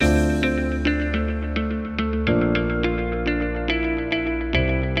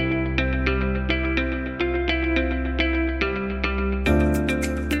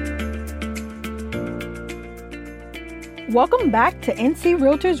Welcome back to NC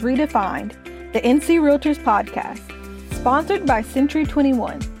Realtors Redefined, the NC Realtors podcast, sponsored by Century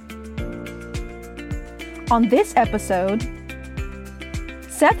 21. On this episode,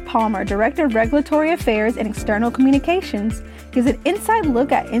 Seth Palmer, Director of Regulatory Affairs and External Communications, gives an inside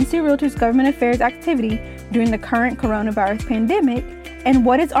look at NC Realtors government affairs activity during the current coronavirus pandemic and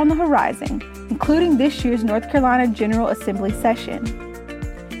what is on the horizon, including this year's North Carolina General Assembly session.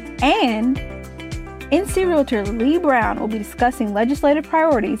 And NC Realtor Lee Brown will be discussing legislative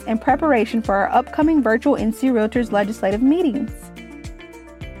priorities and preparation for our upcoming virtual NC Realtors legislative meetings.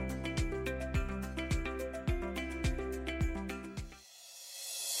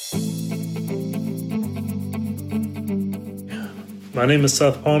 My name is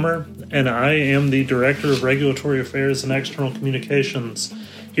Seth Palmer, and I am the Director of Regulatory Affairs and External Communications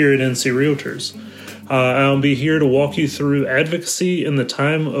here at NC Realtors. I'll be here to walk you through advocacy in the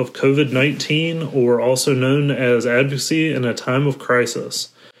time of COVID-19, or also known as advocacy in a time of crisis.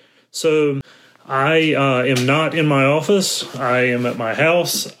 So I am not in my office. I am at my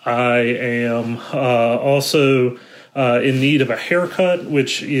house. I am also in need of a haircut,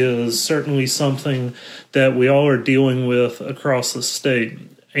 which is certainly something that we all are dealing with across the state.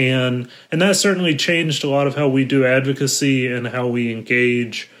 And that certainly changed a lot of how we do advocacy and how we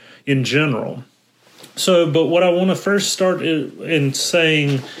engage in general. But what I want to first start in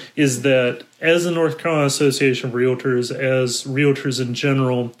saying is that as the North Carolina Association of Realtors, as realtors in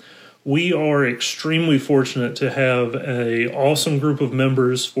general, we are extremely fortunate to have an awesome group of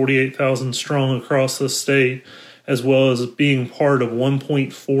members, 48,000 strong across the state, as well as being part of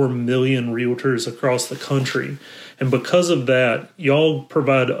 1.4 million realtors across the country. And because of that, y'all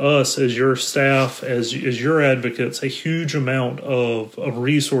provide us as your staff, as your advocates, a huge amount of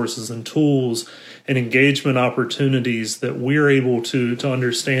resources and tools and engagement opportunities that we're able to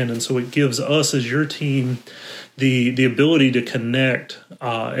understand. And so it gives us as your team the ability to connect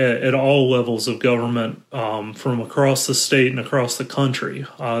at all levels of government from across the state and across the country.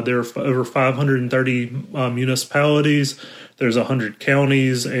 There are over 530 municipalities, there's 100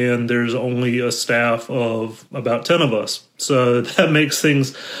 counties, and there's only a staff of about 10 of us. So that makes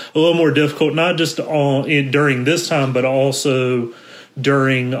things a little more difficult, not just during this time, but also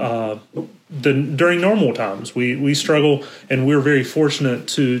during normal times. We struggle, and we're very fortunate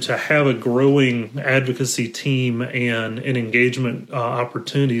to have a growing advocacy team and engagement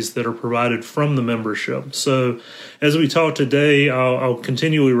opportunities that are provided from the membership. So as we talk today, I'll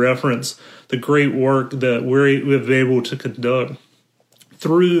continually reference the great work that we've been able to conduct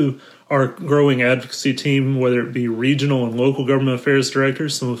through our growing advocacy team, whether it be regional and local government affairs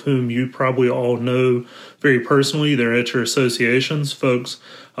directors, some of whom you probably all know very personally. They're at your associations, folks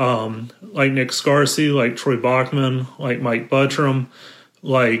like Nick Scarsey, like Troy Bachman, like Mike Buttram,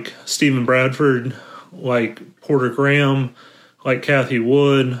 like Stephen Bradford, like Porter Graham, like Kathy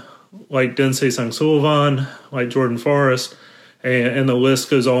Wood, like Densey Sang Sullivan, like Jordan Forrest, and the list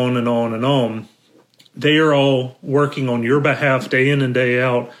goes on and on and on. They are all working on your behalf day in and day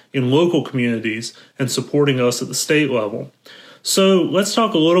out in local communities and supporting us at the state level. So let's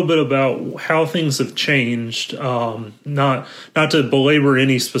talk a little bit about how things have changed, not to belabor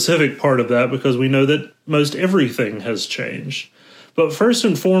any specific part of that, because we know that most everything has changed. But first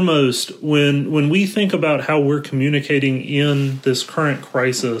and foremost, when we think about how we're communicating in this current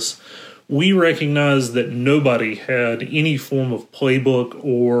crisis, we recognize that nobody had any form of playbook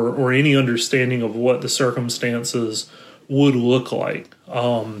or any understanding of what the circumstances would look like.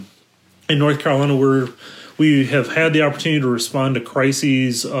 In North Carolina, we have had the opportunity to respond to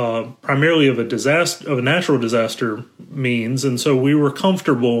crises primarily of a natural disaster means, and so we were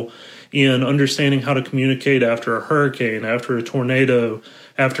comfortable in understanding how to communicate after a hurricane, after a tornado,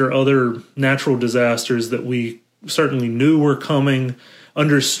 after other natural disasters that we certainly knew were coming,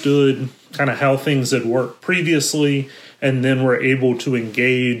 understood kind of how things had worked previously, and then were able to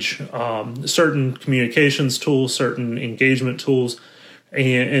engage certain communications tools, certain engagement tools,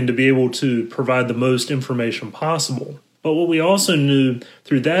 and to be able to provide the most information possible. But what we also knew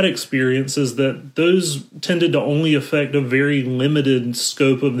through that experience is that those tended to only affect a very limited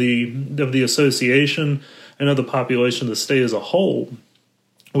scope of the association and of the population of the state as a whole.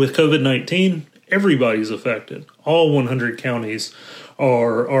 With COVID-19, everybody's affected. All 100 counties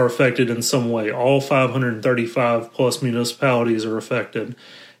are affected in some way. All 535 plus municipalities are affected.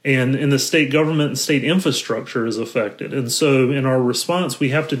 And the state government and state infrastructure is affected. And so in our response, we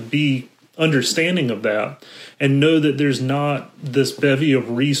have to be understanding of that and know that there's not this bevy of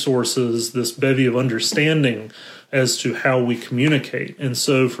resources, this bevy of understanding as to how we communicate. And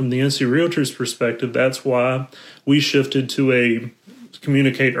so from the NC Realtors perspective, that's why we shifted to a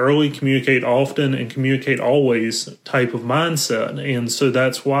communicate early, communicate often, and communicate always type of mindset. And so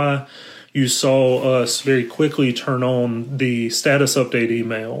that's why you saw us very quickly turn on the status update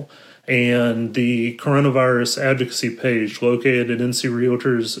email and the coronavirus advocacy page located at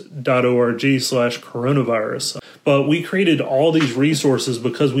ncrealtors.org/coronavirus. But we created all these resources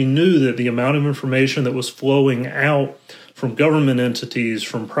because we knew that the amount of information that was flowing out from government entities,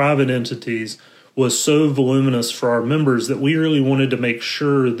 from private entities, was so voluminous for our members that we really wanted to make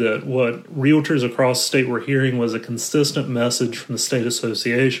sure that what realtors across the state were hearing was a consistent message from the state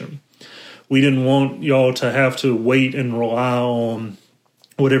association. We didn't want y'all to have to wait and rely on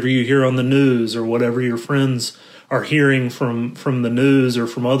whatever you hear on the news or whatever your friends are hearing from the news or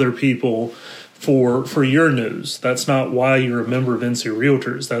from other people for your news. That's not why you're a member of NC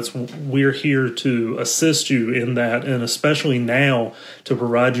Realtors. We're here to assist you in that, and especially now to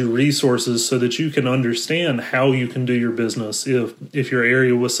provide you resources so that you can understand how you can do your business if your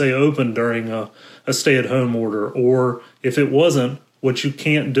area was, say, open during a stay-at-home order, or if it wasn't, what you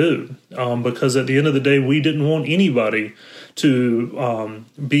can't do. Because at the end of the day, we didn't want anybody to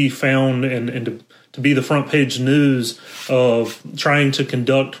be found and to be the front page news of trying to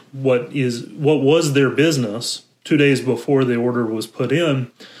conduct what was their business 2 days before the order was put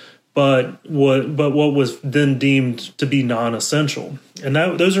in, but what was then deemed to be non-essential. And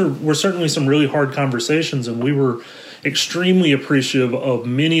those were certainly some really hard conversations, and we were extremely appreciative of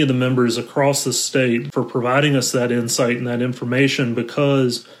many of the members across the state for providing us that insight and that information,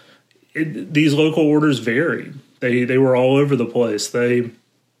 because these local orders varied. They were all over the place.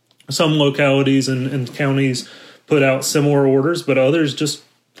 Some localities and counties put out similar orders, but others just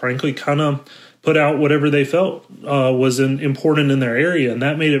frankly kind of put out whatever they felt was important in their area. And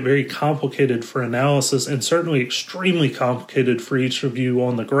that made it very complicated for analysis, and certainly extremely complicated for each of you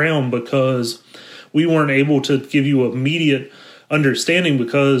on the ground, because we weren't able to give you immediate understanding,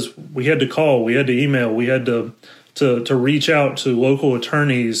 because we had to call, we had to email, we had to reach out to local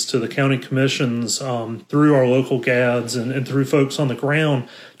attorneys, to the county commissions, through our local GADs and through folks on the ground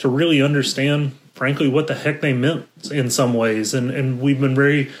to really understand, frankly, what the heck they meant in some ways. And we've been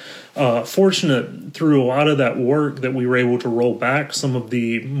very fortunate through a lot of that work that we were able to roll back some of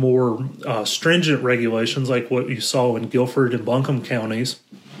the more stringent regulations, like what you saw in Guilford and Buncombe counties,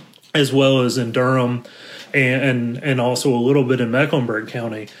 as well as in Durham and also a little bit in Mecklenburg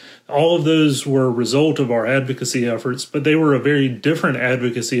County. All of those were a result of our advocacy efforts, but they were a very different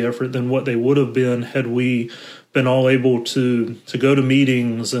advocacy effort than what they would have been had we been all able to go to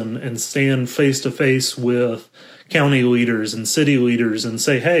meetings and stand face-to-face with county leaders and city leaders and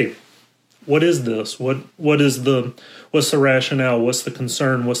say, hey, what is this? What's the rationale? What's the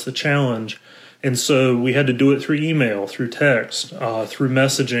concern? What's the challenge? And so we had to do it through email, through text, through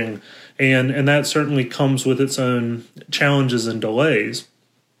messaging, and that certainly comes with its own challenges and delays.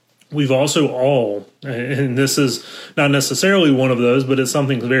 We've also all, and this is not necessarily one of those, but it's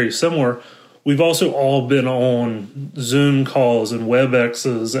something very similar, we've also all been on Zoom calls and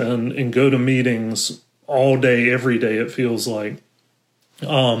WebExes and GoToMeetings all day, every day, it feels like.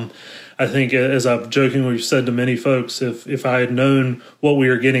 I think, as I've jokingly said to many folks, if I had known what we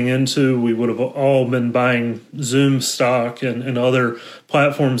were getting into, we would have all been buying Zoom stock and other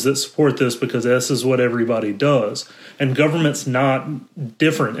platforms that support this, because this is what everybody does. And government's not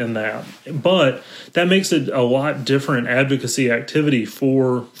different in that. But that makes it a lot different advocacy activity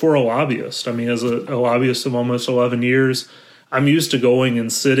for a lobbyist. I mean, as a lobbyist of almost 11 years, I'm used to going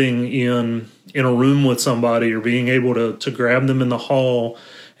and sitting in a room with somebody, or being able to grab them in the hall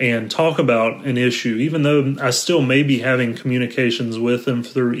and talk about an issue, even though I still may be having communications with them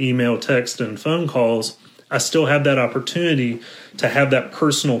through email, text, and phone calls. I still have that opportunity to have that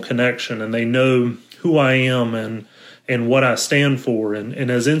personal connection, and they know who I am and what I stand for.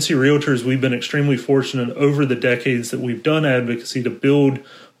 And as NC Realtors, we've been extremely fortunate over the decades that we've done advocacy to build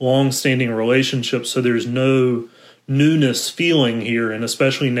long-standing relationships, so there's no newness feeling here. And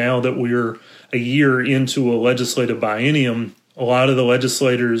especially now that we're a year into a legislative biennium, a lot of the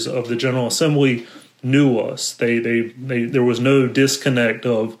legislators of the General Assembly knew us. There was no disconnect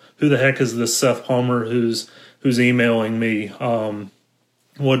of who the heck is this Seth Palmer who's emailing me.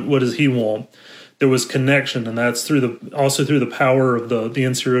 What does he want? There was connection, and that's through the power of the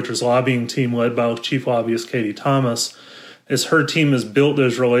NC Realtors lobbying team led by Chief Lobbyist Katie Thomas. As her team has built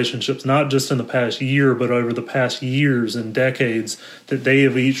those relationships, not just in the past year, but over the past years and decades, that they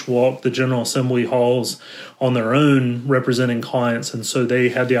have each walked the General Assembly halls on their own representing clients. And so they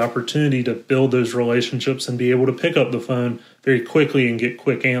had the opportunity to build those relationships and be able to pick up the phone very quickly and get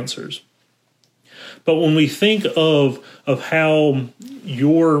quick answers. But when we think of how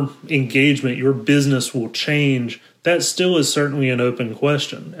your engagement, your business will change that still is certainly an open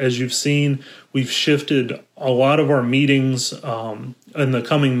question. As you've seen, we've shifted a lot of our meetings in the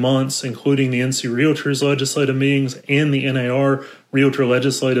coming months, including the NC Realtors legislative meetings and the NAR Realtor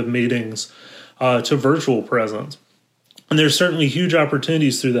legislative meetings, to virtual presence. And there's certainly huge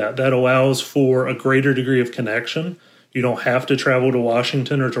opportunities through that. That allows for a greater degree of connection. You don't have to travel to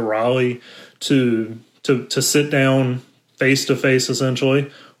Washington or to Raleigh to sit down face-to-face, essentially,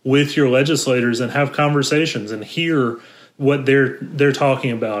 with your legislators and have conversations and hear what they're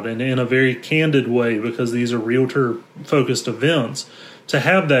talking about, and in a very candid way, because these are realtor-focused events, to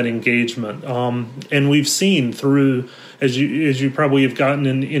have that engagement. And we've seen through, as you probably have gotten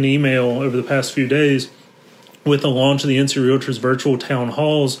in email over the past few days, with the launch of the NC Realtors virtual town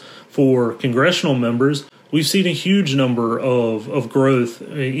halls for congressional members, we've seen a huge number of growth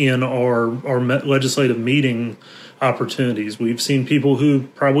in our legislative meeting opportunities. We've seen people who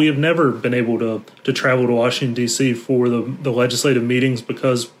probably have never been able to travel to Washington, D.C. for the legislative meetings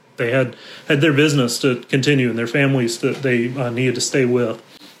because they had their business to continue and their families that they needed to stay with.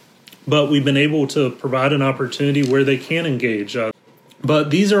 But we've been able to provide an opportunity where they can engage.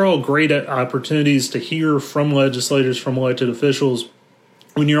 But these are all great opportunities to hear from legislators, from elected officials,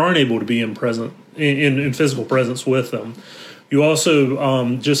 when you aren't able to be in physical presence with them. You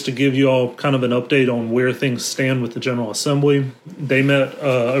also, just to give you all kind of an update on where things stand with the General Assembly, they met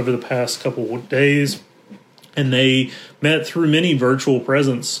over the past couple of days, and they met through many virtual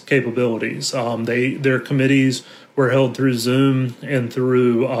presence capabilities. Their committees were held through Zoom and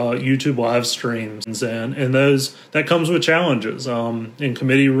through YouTube live streams, and that comes with challenges. In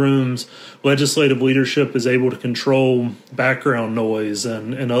committee rooms, legislative leadership is able to control background noise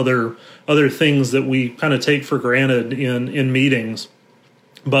and other things that we kind of take for granted in meetings.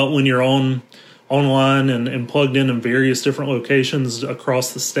 But when you're online and plugged in various different locations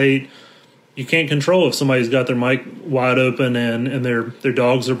across the state, you can't control if somebody's got their mic wide open and their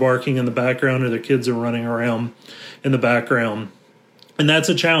dogs are barking in the background or their kids are running around in the background. And that's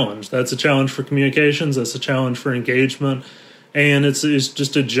a challenge. That's a challenge for communications. That's a challenge for engagement. And it's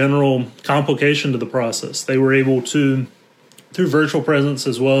just a general complication to the process. They were able to, through virtual presence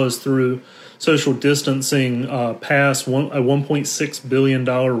as well as through social distancing, pass a $1.6 billion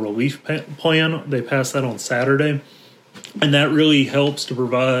relief plan. They passed that on Saturday. And that really helps to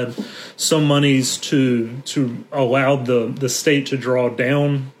provide some monies to allow the state to draw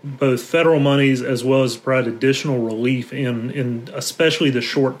down both federal monies as well as provide additional relief in especially the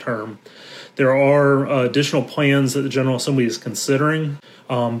short term. There are additional plans that the General Assembly is considering,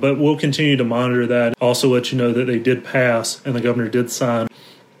 but we'll continue to monitor that. Also let you know that they did pass and the governor did sign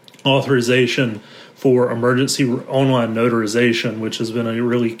authorization for emergency online notarization, which has been a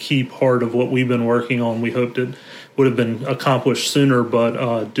really key part of what we've been working on. We hoped it would have been accomplished sooner,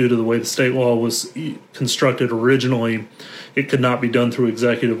 but due to the way the state law was constructed originally, it could not be done through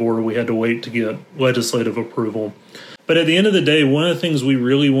executive order. We had to wait to get legislative approval. But at the end of the day, one of the things we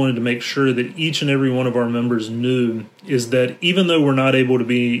really wanted to make sure that each and every one of our members knew is that even though we're not able to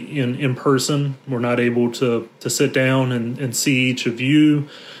be in person, we're not able to sit down and see each of you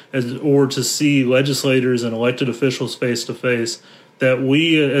or to see legislators and elected officials face to face, that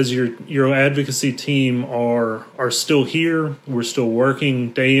we as your advocacy team are still here. We're still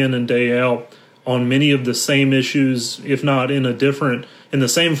working day in and day out on many of the same issues, if not in the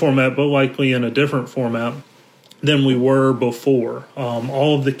same format, but likely in a different format than we were before.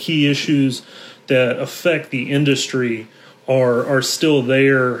 All of the key issues that affect the industry are still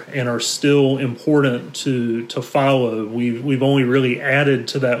there and are still important to follow. We've only really added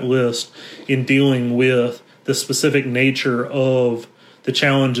to that list in dealing with the specific nature of the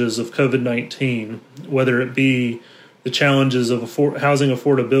challenges of COVID-19, whether it be the challenges of housing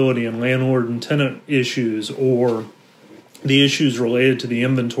affordability and landlord and tenant issues, or the issues related to the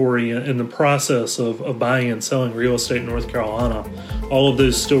inventory and the process of buying and selling real estate in North Carolina. All of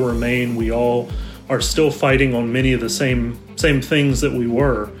those still remain. We all are still fighting on many of the same things that we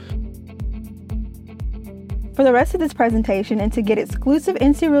were. For the rest of this presentation and to get exclusive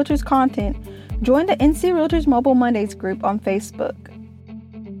NC Realtors content, join the NC Realtors Mobile Mondays group on Facebook.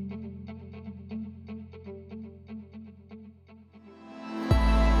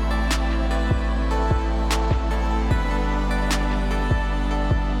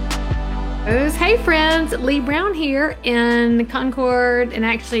 Hey friends, Lee Brown here in Concord and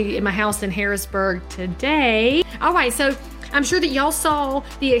actually in my house in Harrisburg today. All right, so I'm sure that y'all saw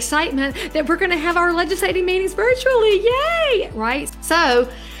the excitement that we're going to have our legislative meetings virtually. Yay! Right? So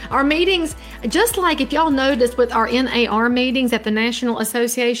our meetings, just like if y'all noticed with our NAR meetings at the National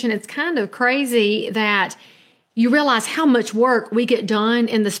Association, it's kind of crazy that you realize how much work we get done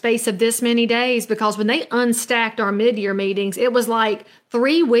in the space of this many days, because when they unstacked our mid-year meetings, it was like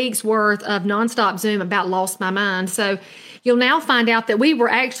 3 weeks worth of nonstop Zoom. About lost my mind. So you'll now find out that we were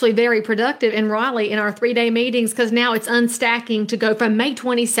actually very productive in Raleigh in our 3-day meetings, because now it's unstacking to go from May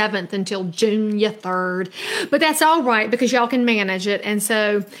 27th until June 3rd. But that's all right, because y'all can manage it. And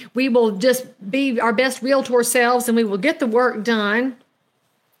so we will just be our best realtor selves, and we will get the work done.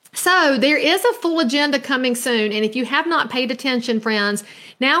 So there is a full agenda coming soon. And if you have not paid attention, friends,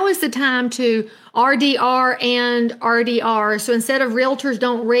 now is the time to RDR and RDR. So instead of realtors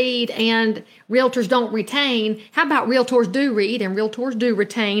don't read and realtors don't retain, how about realtors do read and realtors do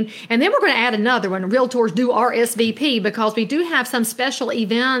retain? And then we're going to add another one, realtors do RSVP, because we do have some special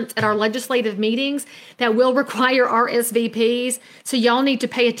events at our legislative meetings that will require RSVPs. So y'all need to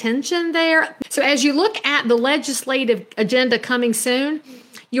pay attention there. So as you look at the legislative agenda coming soon,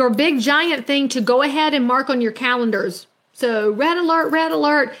 your big giant thing to go ahead and mark on your calendars. So red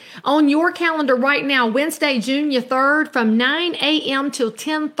alert on your calendar right now. Wednesday, June 3rd from 9 a.m. till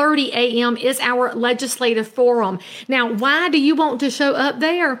 10:30 a.m. is our legislative forum. Now, why do you want to show up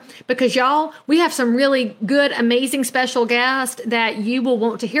there? Because y'all, we have some really good, amazing special guests that you will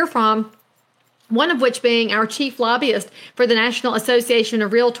want to hear from. One of which being our chief lobbyist for the National Association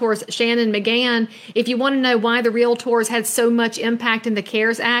of Realtors, Shannon McGann. If you want to know why the realtors had so much impact in the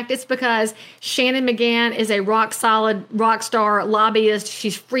CARES Act, it's because Shannon McGann is a rock solid, rock star lobbyist.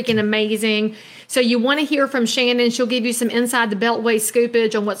 She's freaking amazing. So you want to hear from Shannon. She'll give you some inside the Beltway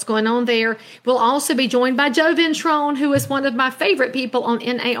scoopage on what's going on there. We'll also be joined by Joe Ventrone, who is one of my favorite people on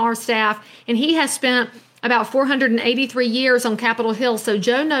NAR staff, and he has spent about 483 years on Capitol Hill. So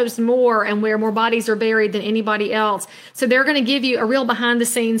Joe knows more and where more bodies are buried than anybody else. So they're going to give you a real behind the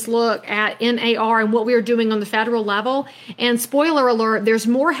scenes look at NAR and what we're doing on the federal level. And spoiler alert, there's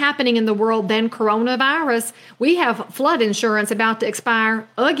more happening in the world than coronavirus. We have flood insurance about to expire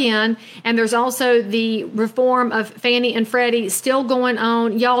again. And there's also the reform of Fannie and Freddie still going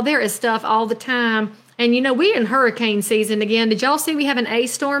on. Y'all, there is stuff all the time. And, you know, we're in hurricane season again. Did y'all see we have an A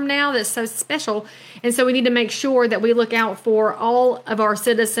storm now that's so special? And so we need to make sure that we look out for all of our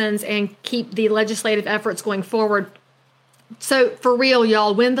citizens and keep the legislative efforts going forward. So for real,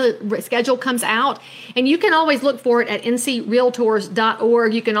 y'all, when the schedule comes out, and you can always look for it at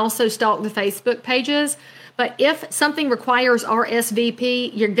ncrealtors.org. You can also stalk the Facebook pages. But if something requires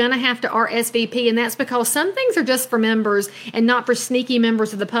RSVP, you're going to have to RSVP, and that's because some things are just for members and not for sneaky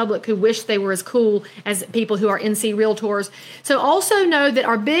members of the public who wish they were as cool as people who are NC Realtors. So also know that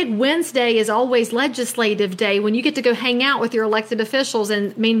our big Wednesday is always legislative day, when you get to go hang out with your elected officials.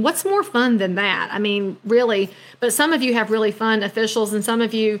 And I mean, what's more fun than that? I mean, really. But some of you have really fun officials, and some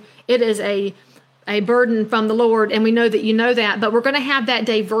of you, it is a burden from the Lord, and we know that you know that, but we're going to have that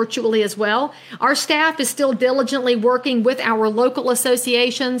day virtually as well. Our staff is still diligently working with our local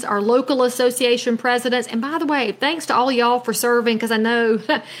associations, our local association presidents, and by the way, thanks to all y'all for serving, because I know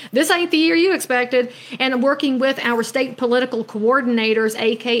this ain't the year you expected, and working with our state political coordinators,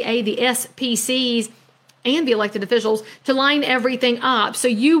 aka the SPCs, and the elected officials to line everything up. So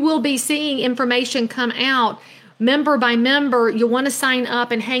you will be seeing information come out member by member. You'll want to sign up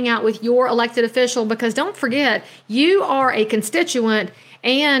and hang out with your elected official, because don't forget, you are a constituent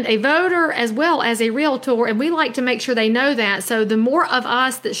and a voter as well as a realtor, and we like to make sure they know that. So the more of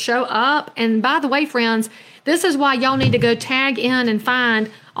us that show up, and by the way, friends, this is why y'all need to go tag in and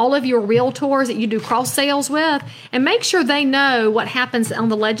find all of your realtors that you do cross sales with, and make sure they know what happens on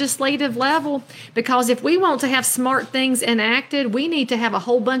the legislative level. Because if we want to have smart things enacted, we need to have a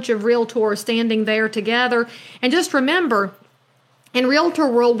whole bunch of realtors standing there together. And just remember, in realtor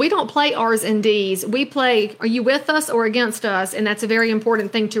world, we don't play R's and D's. We play, are you with us or against us? And that's a very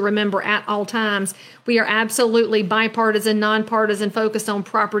important thing to remember at all times. We are absolutely bipartisan, nonpartisan, focused on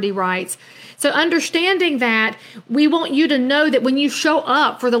property rights. So understanding that, we want you to know that when you show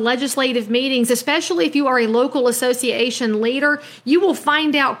up for the legislative meetings, especially if you are a local association leader, you will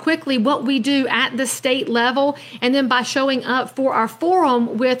find out quickly what we do at the state level. And then by showing up for our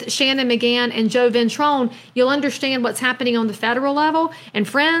forum with Shannon McGann and Joe Ventrone, you'll understand what's happening on the federal level. And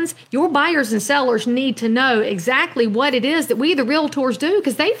friends, your buyers and sellers need to know exactly what it is that we, the realtors, do,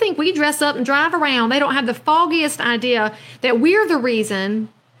 because they think we dress up and drive around. They don't have the foggiest idea that we're the reason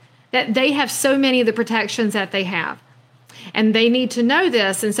that they have so many of the protections that they have. And they need to know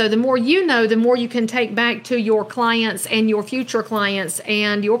this. And so the more you know, the more you can take back to your clients and your future clients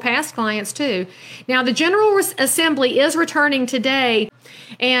and your past clients too. Now, the General Assembly is returning today,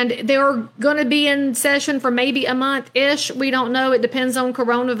 and they're going to be in session for maybe a month-ish. We don't know. It depends on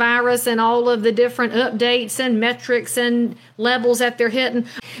coronavirus and all of the different updates and metrics and levels that they're hitting.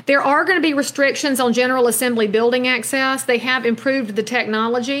 There are going to be restrictions on General Assembly building access. They have improved the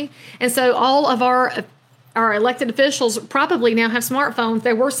technology. And so all of our elected officials probably now have smartphones.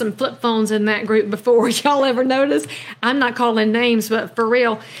 There were some flip phones in that group before. Y'all ever notice? I'm not calling names, but for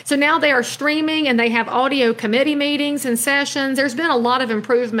real. So now they are streaming, and they have audio committee meetings and sessions. There's been a lot of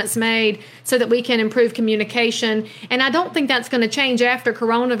improvements made so that we can improve communication. And I don't think that's going to change after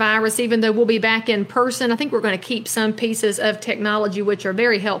coronavirus, even though we'll be back in person. I think we're going to keep some pieces of technology, which are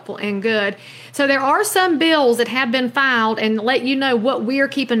very helpful and good. So there are some bills that have been filed, and let you know what we're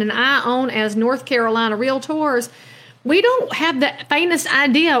keeping an eye on as North Carolina Realtors. We don't have the faintest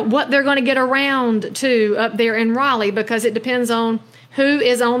idea what they're going to get around to up there in Raleigh, because it depends on who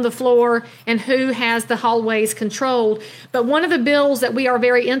is on the floor and who has the hallways controlled. But one of the bills that we are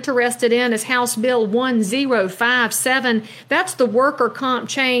very interested in is House Bill 1057. That's the worker comp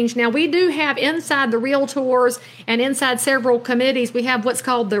change. Now, we do have inside the Realtors and inside several committees, we have what's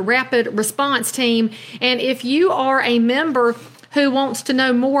called the Rapid Response Team. And if you are a member who wants to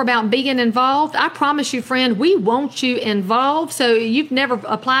know more about being involved, I promise you, friend, we want you involved. So you've never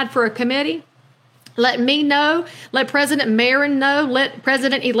applied for a committee? Let me know. Let President Marin know. Let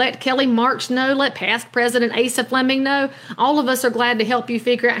President-elect Kelly Marks know. Let past President Asa Fleming know. All of us are glad to help you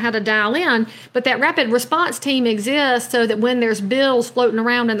figure out how to dial in. But that rapid response team exists so that when there's bills floating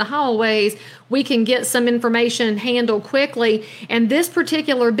around in the hallways, we can get some information handled quickly. And this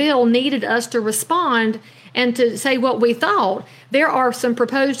particular bill needed us to respond and to say what we thought. There are some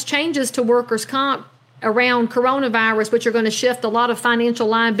proposed changes to workers' comp around coronavirus, which are going to shift a lot of financial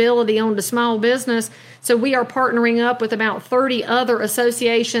liability onto small business. So we are partnering up with about 30 other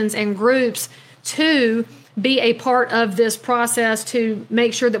associations and groups to be a part of this process to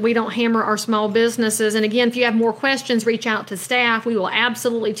make sure that we don't hammer our small businesses. And again, if you have more questions, reach out to staff. We will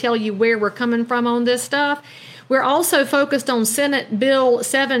absolutely tell you where we're coming from on this stuff. We're also focused on Senate Bill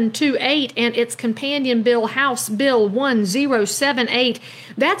 728 and its companion bill, House Bill 1078.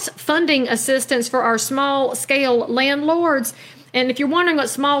 That's funding assistance for our small-scale landlords. And if you're wondering what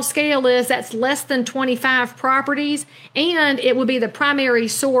small scale is, that's less than 25 properties, and it would be the primary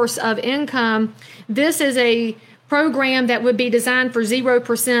source of income. This is a program that would be designed for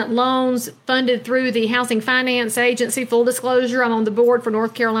 0% loans funded through the Housing Finance Agency. Full disclosure, I'm on the board for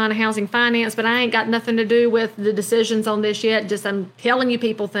North Carolina Housing Finance, but I ain't got nothing to do with the decisions on this yet. Just I'm telling you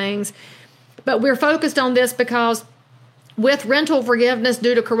people things. But we're focused on this because with rental forgiveness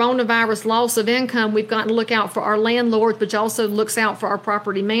due to coronavirus loss of income, we've got to look out for our landlords, which also looks out for our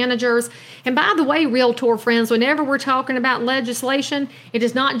property managers. And by the way, Realtor friends, whenever we're talking about legislation, it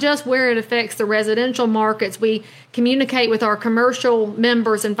is not just where it affects the residential markets. We communicate with our commercial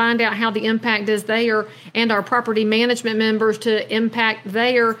members and find out how the impact is there, and our property management members to impact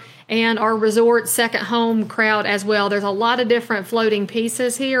there, and our resort second home crowd as well. There's a lot of different floating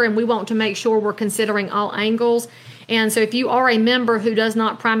pieces here, and we want to make sure we're considering all angles. And so if you are a member who does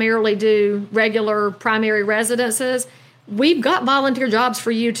not primarily do regular primary residences, we've got volunteer jobs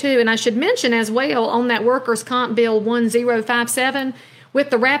for you too. And I should mention as well on that Workers' Comp Bill 1057,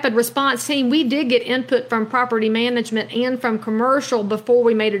 with the Rapid Response Team, we did get input from property management and from commercial before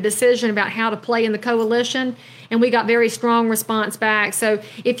we made a decision about how to play in the coalition, and we got very strong response back. So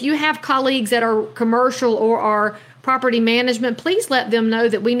if you have colleagues that are commercial or are property management, please let them know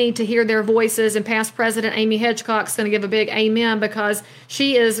that we need to hear their voices. And past President Amy Hedgecock is going to give a big amen, because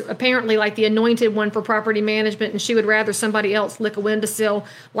she is apparently like the anointed one for property management, and she would rather somebody else lick a windowsill,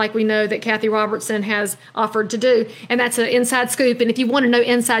 like we know that Kathy Robertson has offered to do. And that's an inside scoop. And if you want to know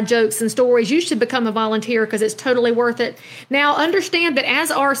inside jokes and stories, you should become a volunteer, because it's totally worth it. Now, understand that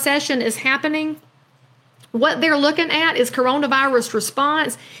as our session is happening, what they're looking at is coronavirus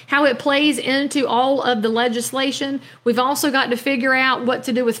response, how it plays into all of the legislation. We've also got to figure out what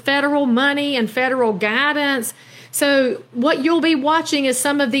to do with federal money and federal guidance. So what you'll be watching is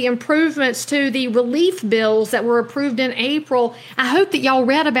some of the improvements to the relief bills that were approved in April. I hope that y'all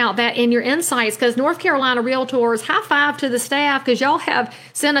read about that in your insights, because North Carolina Realtors, high five to the staff, because y'all have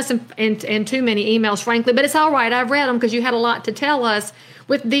sent us in too many emails, frankly, but it's all right. I've read them because you had a lot to tell us.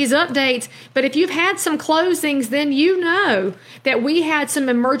 with these updates. But if you've had some closings, then you know that we had some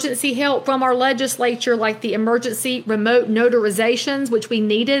emergency help from our legislature, like the emergency remote notarizations, which we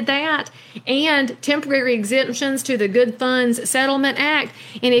needed that, and temporary exemptions to the Good Funds Settlement Act.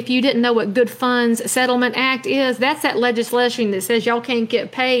 And if you didn't know what Good Funds Settlement Act is, that's that legislation that says y'all can't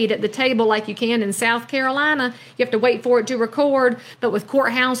get paid at the table like you can in South Carolina. You have to wait for it to record. But with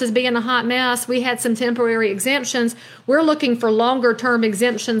courthouses being a hot mess, we had some temporary exemptions. We're looking for longer term exemptions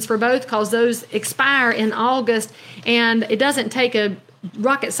for both because those expire in August, and it doesn't take a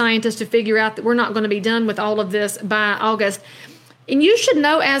rocket scientist to figure out that we're not going to be done with all of this by August. And you should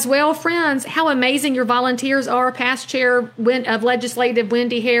know as well, friends, how amazing your volunteers are. Past Chair of Legislative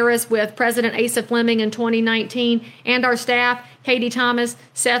Wendy Harris with President Asa Fleming in 2019, and our staff, Katie Thomas,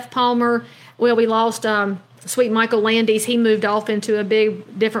 Seth Palmer. Well, we lost Sweet Michael Landis. He moved off into a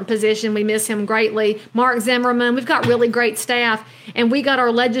big different position. We miss him greatly. Mark Zimmerman. We've got really great staff, and we got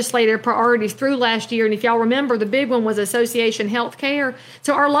our legislative priorities through last year. And if y'all remember, the big one was Association Healthcare.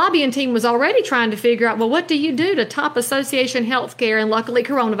 So our lobbying team was already trying to figure out, well, what do you do to top Association Healthcare? And luckily,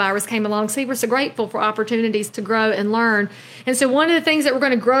 coronavirus came along. So we're so grateful for opportunities to grow and learn. And so one of the things that we're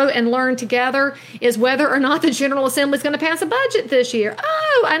going to grow and learn together is whether or not the General Assembly is going to pass a budget this year.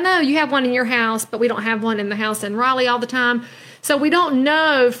 Oh, I know you have one in your house, but we don't have one in the house in Raleigh all the time. So we don't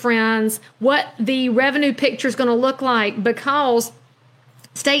know, friends, what the revenue picture is going to look like because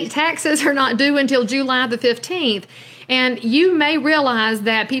state taxes are not due until July the 15th. And you may realize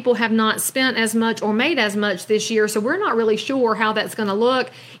that people have not spent as much or made as much this year, so we're not really sure how that's going to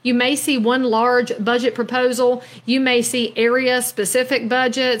look. You may see one large budget proposal. You may see area-specific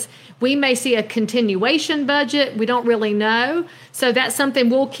budgets. We may see a continuation budget. We don't really know. So that's something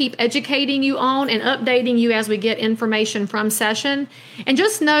we'll keep educating you on and updating you as we get information from session. And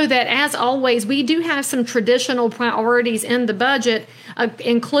just know that, as always, we do have some traditional priorities in the budget,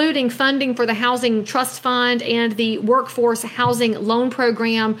 including funding for the Housing Trust Fund and the Workforce Housing Loan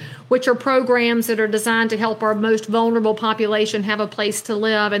Program, which are programs that are designed to help our most vulnerable population have a place to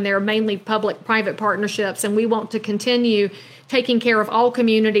live. And they're mainly public-private partnerships. And we want to continue taking care of all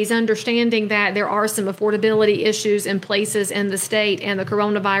communities, understanding that there are some affordability issues in places in the state, and the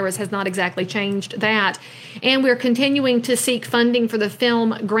coronavirus has not exactly changed that. And we're continuing to seek funding for the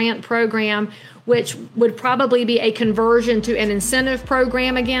film grant program, which would probably be a conversion to an incentive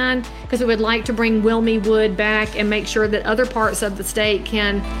program again, because we would like to bring Wilmy Wood back and make sure that other parts of the state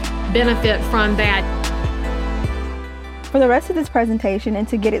can benefit from that. For the rest of this presentation and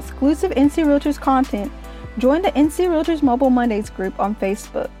to get exclusive NC Realtors content, join the NC Realtors Mobile Mondays group on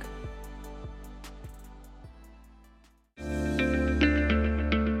Facebook.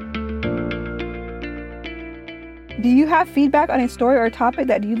 Do you have feedback on a story or topic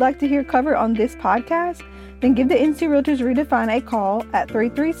that you'd like to hear covered on this podcast? Then give the NC Realtors Redefine a call at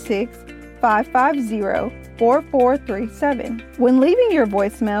 336-550-4437. When leaving your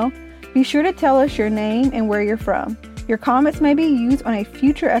voicemail, be sure to tell us your name and where you're from. Your comments may be used on a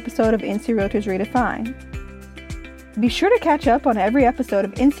future episode of NC Realtors Redefine. Be sure to catch up on every episode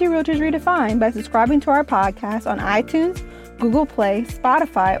of NC Realtors Redefine by subscribing to our podcast on iTunes, Google Play,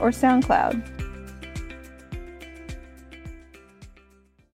 Spotify, or SoundCloud.